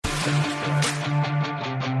Welcome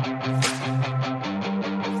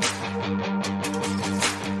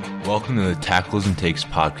to the Tackles and Takes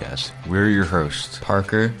podcast. We're your hosts,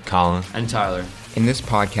 Parker, Colin, and Tyler. In this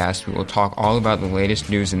podcast, we will talk all about the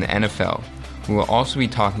latest news in the NFL. We will also be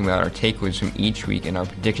talking about our takeaways from each week and our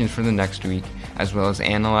predictions for the next week, as well as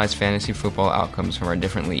analyze fantasy football outcomes from our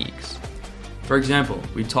different leagues. For example,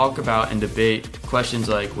 we talk about and debate questions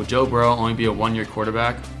like, will Joe Burrow only be a one-year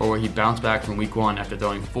quarterback, or will he bounce back from week 1 after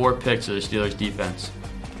throwing 4 picks to the Steelers defense?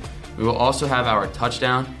 We will also have our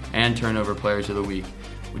touchdown and turnover players of the week,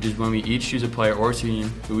 which is when we each choose a player or team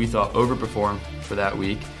who we thought overperformed for that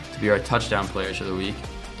week to be our touchdown players of the week.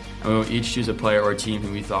 And we will each choose a player or team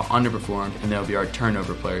who we thought underperformed, and they'll be our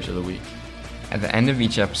turnover players of the week. At the end of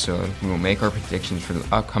each episode, we will make our predictions for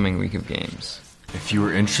the upcoming week of games. If you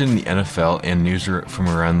are interested in the NFL and news from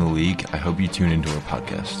around the league, I hope you tune into our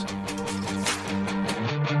podcast.